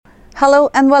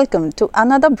Hello and welcome to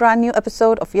another brand new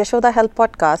episode of Yashoda Health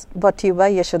Podcast brought to you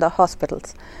by Yashoda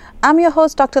Hospitals. I'm your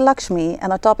host Dr. Lakshmi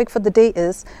and our topic for the day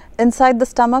is Inside the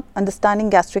Stomach,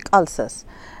 Understanding Gastric Ulcers.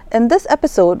 In this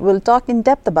episode, we'll talk in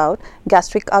depth about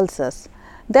gastric ulcers.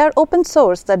 They are open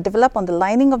sores that develop on the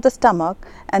lining of the stomach,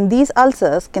 and these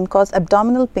ulcers can cause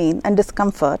abdominal pain and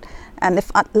discomfort, and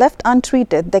if left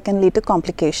untreated, they can lead to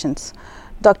complications.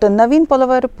 Dr. Naveen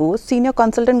Polavarapu, Senior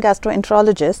Consultant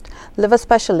Gastroenterologist, Liver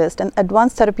Specialist and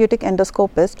Advanced Therapeutic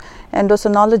Endoscopist,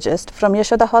 Endosonologist from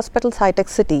Yashoda Hospitals, High-Tech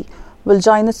City, will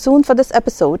join us soon for this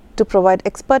episode to provide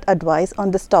expert advice on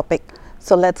this topic.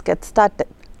 So let's get started.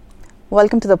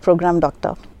 Welcome to the program,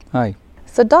 Doctor. Hi.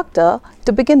 So, Doctor,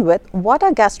 to begin with, what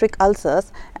are gastric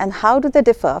ulcers and how do they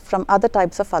differ from other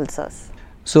types of ulcers?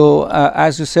 So,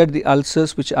 as you said, the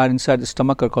ulcers which are inside the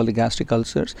stomach are called the gastric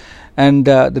ulcers. And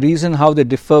the reason how they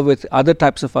differ with other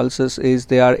types of ulcers is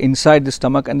they are inside the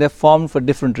stomach and they're formed for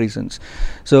different reasons.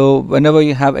 So, whenever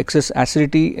you have excess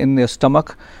acidity in your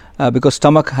stomach, because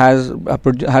stomach has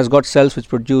got cells which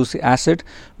produce acid,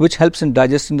 which helps in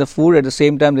digesting the food. At the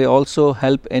same time, they also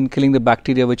help in killing the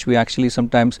bacteria which we actually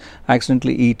sometimes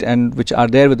accidentally eat and which are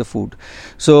there with the food.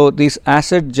 So this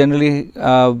acid generally,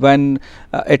 when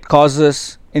it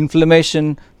causes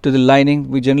inflammation to the lining,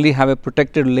 we generally have a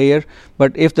protected layer,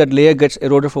 but if that layer gets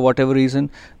eroded for whatever reason,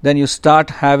 then you start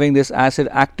having this acid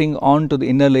acting onto the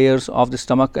inner layers of the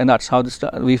stomach, and that's how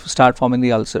we start forming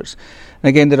the ulcers. And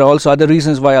again, there are also other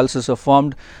reasons why ulcers are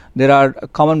formed. There are a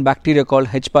common bacteria called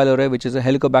H. pylori, which is a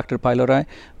Helicobacter pylori,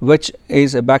 which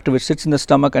is a bacteria which sits in the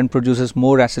stomach and produces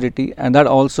more acidity, and that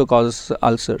also causes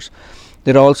ulcers.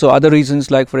 There are also other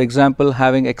reasons, like for example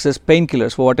having excess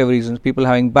painkillers for whatever reasons, people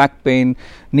having back pain,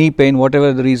 knee pain,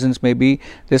 whatever the reasons may be,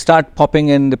 they start popping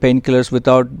in the painkillers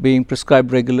without being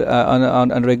prescribed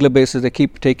on a regular basis. They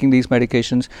keep taking these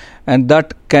medications, and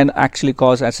that can actually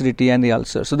cause acidity and the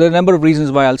ulcer. So there are a number of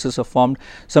reasons why ulcers are formed.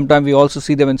 Sometimes we also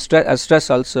see them as stress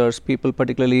ulcers, people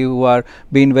particularly who are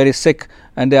being very sick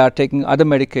and they are taking other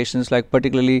medications like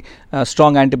particularly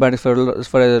strong antibiotics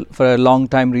for a long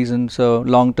time reason, so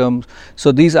long term.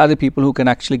 So these are the people who can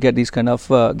actually get these kind of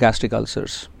gastric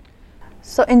ulcers.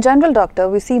 So in general, Doctor,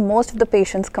 we see most of the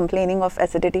patients complaining of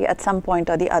acidity at some point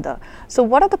or the other. So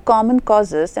what are the common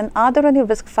causes and are there any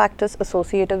risk factors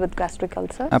associated with gastric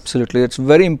ulcers? Absolutely. It's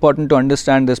very important to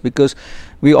understand this because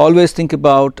we always think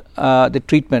about the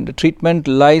treatment. The treatment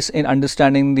lies in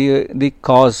understanding the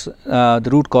cause, the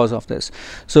root cause of this.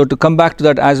 So to come back to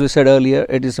that, as we said earlier,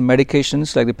 it is the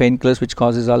medications like the painkillers which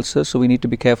causes ulcers. So we need to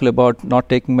be careful about not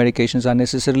taking medications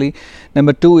unnecessarily.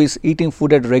 Number two is eating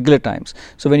food at regular times.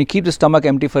 So when you keep the stomach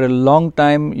empty for a long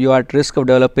time, you are at risk of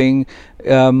developing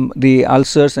the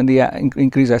ulcers and the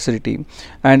increased acidity.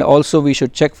 And also we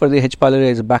should check for the H. pylori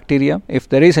as a bacteria. If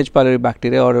there is H. pylori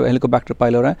bacteria or Helicobacter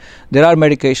pylori, there are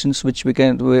medications which we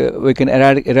can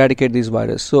eradicate this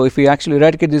virus. So if we actually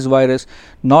eradicate this virus,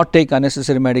 not take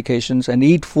unnecessary medications and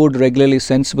eat food regularly,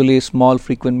 sensibly, small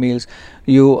frequent meals,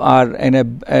 you are in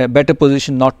a better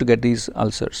position not to get these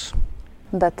ulcers.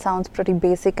 That sounds pretty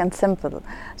basic and simple.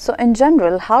 So in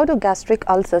general, how do gastric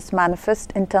ulcers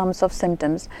manifest in terms of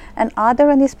symptoms, and are there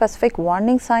any specific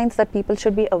warning signs that people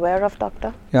should be aware of,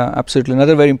 Doctor? Yeah, absolutely.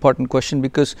 Another very important question,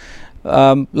 because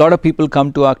a lot of people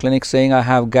come to our clinic saying I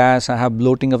have gas, I have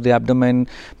bloating of the abdomen,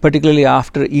 particularly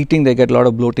after eating they get a lot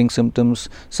of bloating symptoms.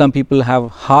 Some people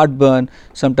have heartburn,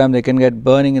 sometimes they can get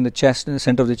burning in the chest, in the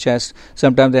center of the chest,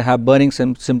 sometimes they have burning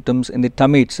symptoms in the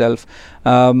tummy itself,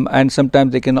 and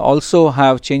sometimes they can also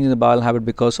have change in the bowel habit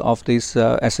because of this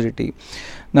acidity.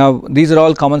 Now, these are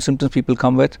all common symptoms people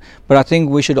come with, but I think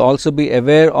we should also be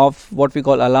aware of what we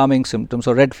call alarming symptoms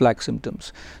or red flag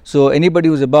symptoms. So anybody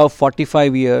who's above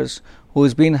 45 years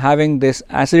who's been having this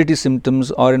acidity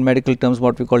symptoms, or in medical terms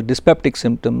what we call dyspeptic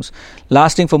symptoms,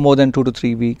 lasting for more than 2 to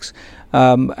 3 weeks,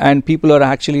 and people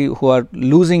who are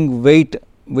losing weight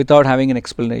without having an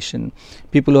explanation,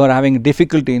 people who are having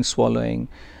difficulty in swallowing,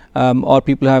 or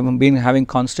people who have been having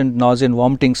constant nausea and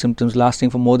vomiting symptoms lasting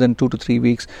for more than 2 to 3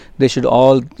 weeks, they should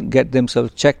all get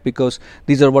themselves checked, because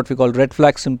these are what we call red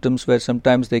flag symptoms, where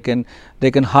sometimes they can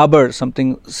harbor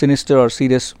something sinister or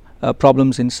serious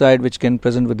problems inside which can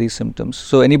present with these symptoms.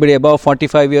 So anybody above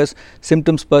 45 years,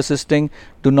 symptoms persisting,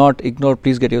 do not ignore,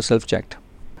 please get yourself checked.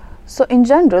 So in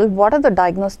general, what are the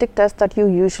diagnostic tests that you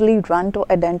usually run to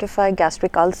identify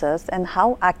gastric ulcers, and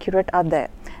how accurate are they?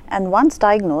 And once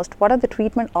diagnosed, what are the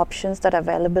treatment options that are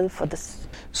available for this?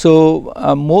 So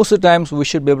most of the times we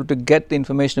should be able to get the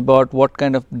information about what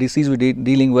kind of disease we're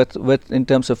dealing with in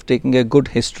terms of taking a good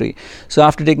history. So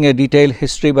after taking a detailed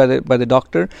history by the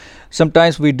doctor,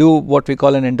 sometimes we do what we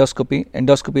call an endoscopy.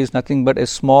 Endoscopy is nothing but a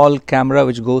small camera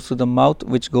which goes through the mouth,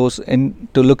 which goes in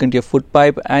to look into your food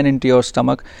pipe and into your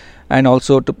stomach, and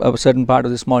also to a certain part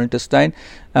of the small intestine.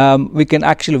 We can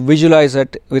actually visualize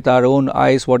it with our own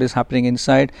eyes, what is happening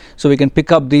inside. So we can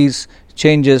pick up these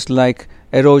changes like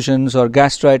erosions or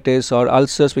gastritis or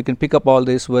ulcers. We can pick up all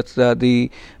this with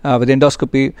the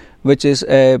endoscopy, which is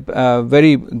a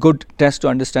very good test to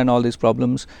understand all these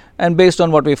problems. And based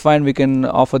on what we find, we can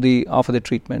offer the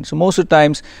treatment. So most of the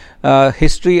times,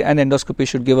 history and endoscopy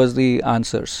should give us the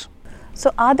answers.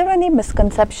 So are there any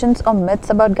misconceptions or myths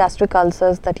about gastric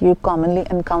ulcers that you commonly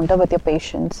encounter with your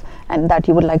patients and that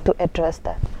you would like to address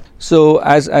that? So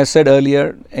as I said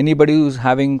earlier, anybody who's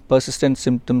having persistent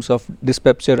symptoms of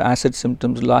dyspepsia or acid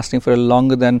symptoms lasting for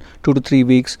longer than 2 to 3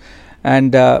 weeks,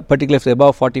 and particularly if they're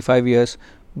above 45 years,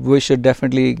 we should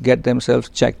definitely get themselves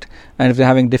checked. And if they're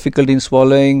having difficulty in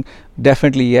swallowing,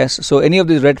 definitely yes. So any of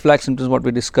these red flag symptoms what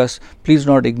we discussed, please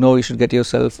not ignore. You should get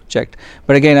yourself checked.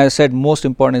 But again, as I said, most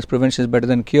important is prevention is better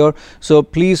than cure. So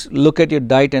please look at your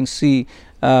diet and see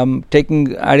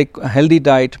taking a healthy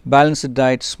diet, balanced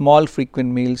diet, small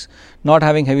frequent meals, not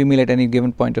having heavy meal at any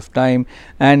given point of time,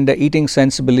 and eating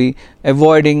sensibly,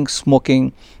 avoiding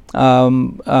smoking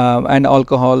and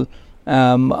alcohol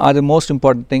are the most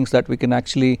important things that we can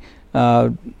actually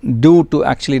do to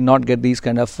actually not get these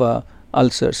kind of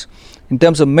ulcers. In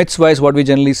terms of myths wise, what we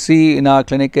generally see in our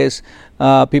clinic is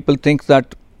people think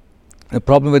that the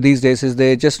problem with these days is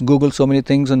they just Google so many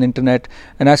things on the internet,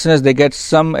 and as soon as they get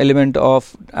some element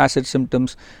of acid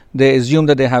symptoms, they assume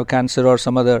that they have cancer or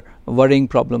some other worrying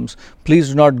problems. Please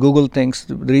do not Google things.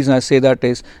 The reason I say that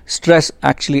is stress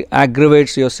actually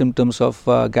aggravates your symptoms of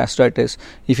gastritis.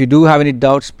 If you do have any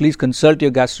doubts, please consult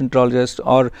your gastroenterologist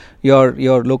or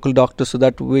your local doctor so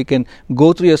that we can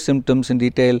go through your symptoms in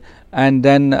detail and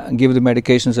then give the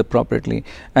medications appropriately.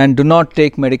 And do not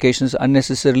take medications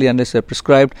unnecessarily unless they're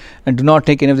prescribed, and do not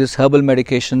take any of these herbal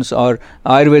medications or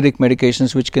Ayurvedic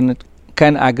medications which can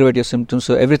aggravate your symptoms.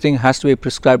 So everything has to be a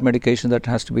prescribed medication that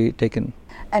has to be taken.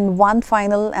 And one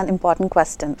final and important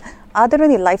question. Are there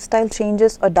any lifestyle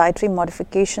changes or dietary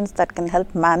modifications that can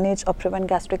help manage or prevent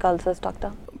gastric ulcers,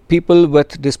 doctor? People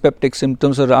with dyspeptic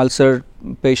symptoms or ulcer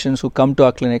patients who come to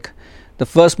our clinic, the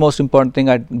first most important thing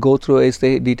I go through is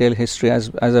the detailed history,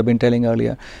 as I've been telling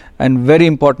earlier, and very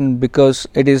important because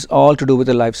it is all to do with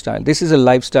the lifestyle. This is a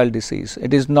lifestyle disease.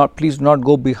 It is not. Please do not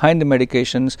go behind the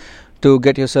medications to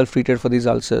get yourself treated for these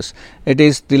ulcers. It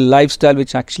is the lifestyle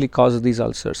which actually causes these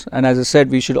ulcers. And as I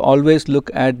said, we should always look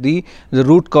at the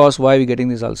root cause why we're getting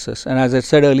these ulcers. And as I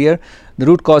said earlier, the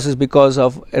root cause is because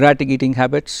of erratic eating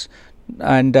habits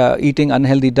and eating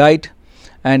unhealthy diet,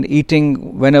 and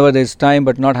eating whenever there's time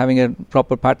but not having a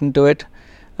proper pattern to it,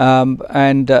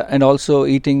 and also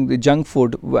eating the junk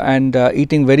food and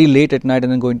eating very late at night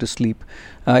and then going to sleep,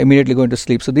 immediately going to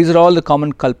sleep. So these are all the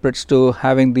common culprits to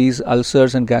having these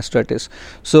ulcers and gastritis.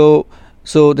 So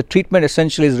the treatment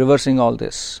essentially is reversing all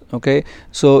this. Okay,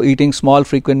 so eating small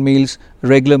frequent meals,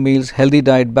 regular meals, healthy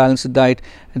diet, balanced diet,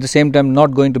 at the same time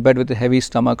not going to bed with a heavy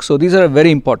stomach. So these are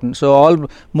very important. So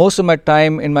most of my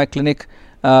time in my clinic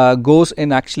goes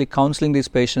in actually counseling these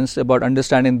patients about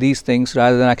understanding these things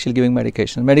rather than actually giving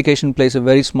medication. Medication plays a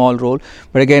very small role,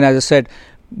 but again, as I said,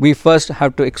 we first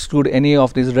have to exclude any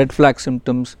of these red flag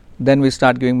symptoms, then we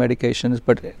start giving medications.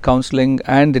 But counseling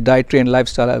and the dietary and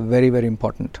lifestyle are very, very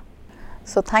important.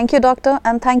 So thank you, doctor,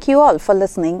 and thank you all for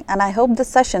listening, and I hope this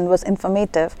session was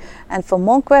informative. And for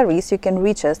more queries, you can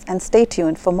reach us, and stay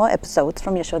tuned for more episodes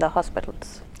from Yashoda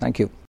Hospitals. Thank you.